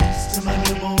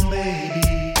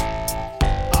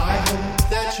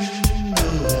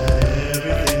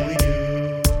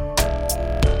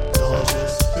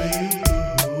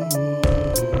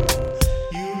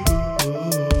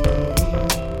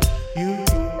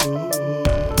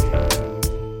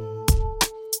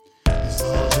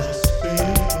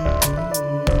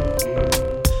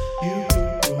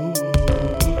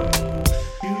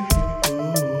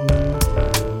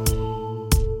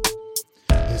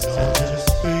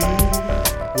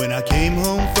When I came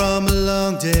home from a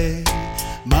long day,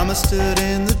 Mama stood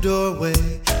in the doorway,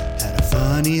 had a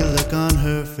funny look on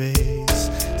her face,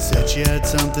 said she had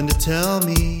something to tell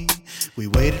me. We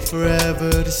waited forever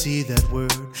to see that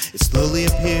word. It slowly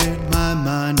appeared, my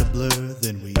mind a blur.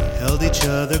 Then we held each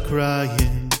other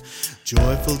crying,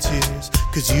 joyful tears,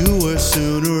 'cause you were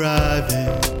soon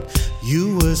arriving.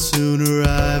 You were soon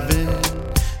arriving.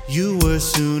 You were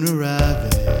soon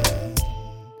arriving.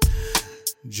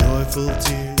 Joyful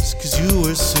tears, 'cause you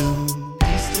were soon.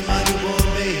 Peace to my newborn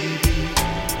baby.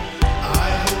 I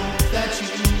hope that you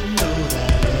know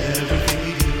that everything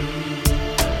we do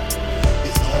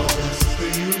is all just for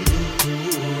you.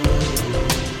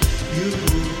 You,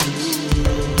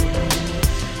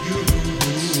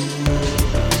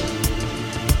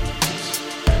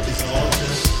 it's all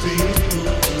just for you.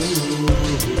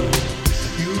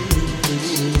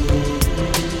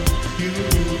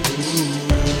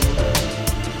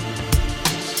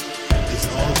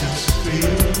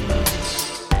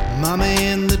 Mama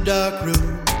in the dark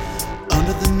room,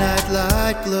 under the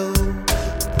nightlight glow,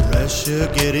 pressure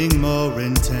getting more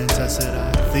intense. I said,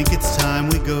 I think it's time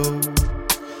we go.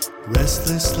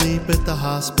 Restless sleep at the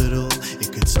hospital,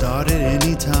 it could start at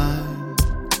any time.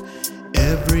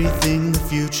 Everything the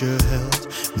future held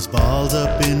was balled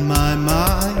up in my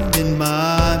mind,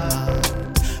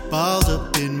 balled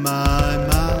up in my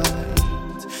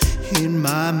mind, in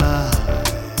my mind.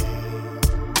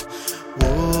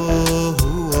 Whoa,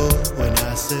 when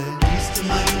I said, peace to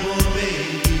my newborn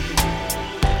baby,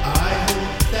 I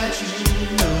hope that you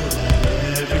know that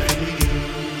everything we do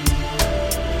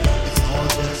is all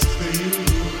just for you.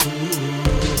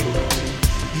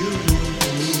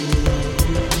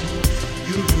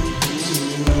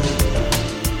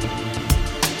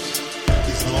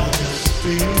 It's all just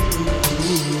for you.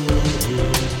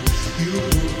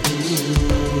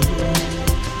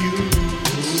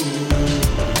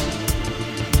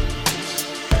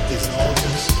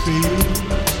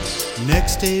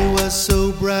 Next day was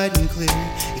so bright and clear,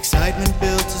 excitement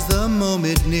built as the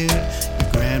moment neared.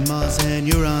 Your grandmas and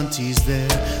your aunties there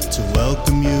to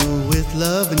welcome you with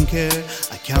love and care.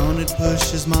 I counted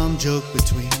push as mom joked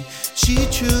between, she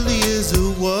truly is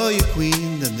a warrior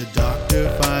queen. Then the doctor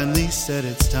finally said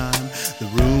it's time. The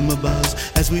room abuzz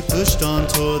as we pushed on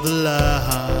toward the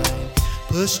line,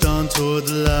 pushed on toward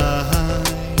the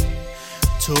line,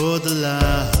 toward the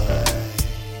line.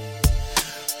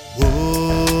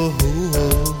 Whoa,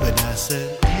 and I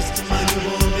said, peace to my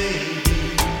newborn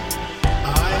baby.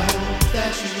 I hope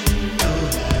that you know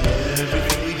that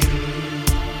everything we do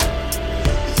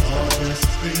is all just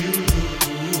for you.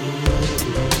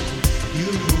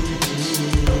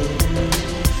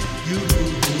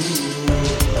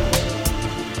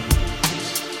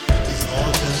 It's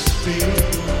all just for you.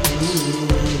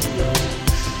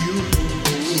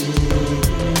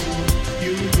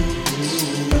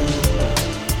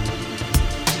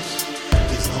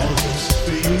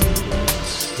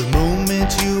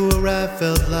 I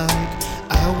felt like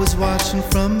I was watching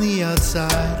from the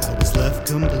outside. I was left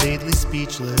completely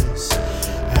speechless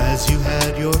as you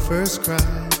had your first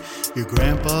cry. Your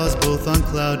grandpa's both on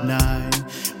cloud 9.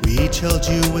 We each held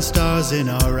you with stars in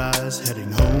our eyes.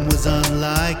 Heading home was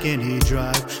unlike any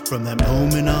drive. From that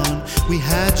moment on, we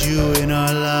had you in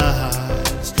our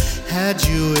lives. Had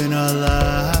you in our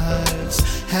lives.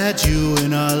 Had you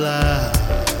in our lives.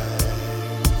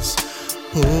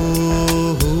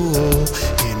 Oh,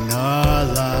 in our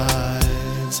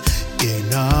lives,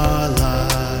 in our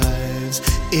lives,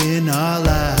 in our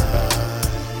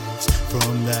lives.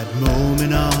 From that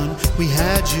moment on, we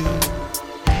had you.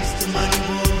 Peace to my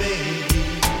newborn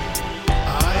baby.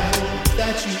 I hope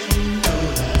that you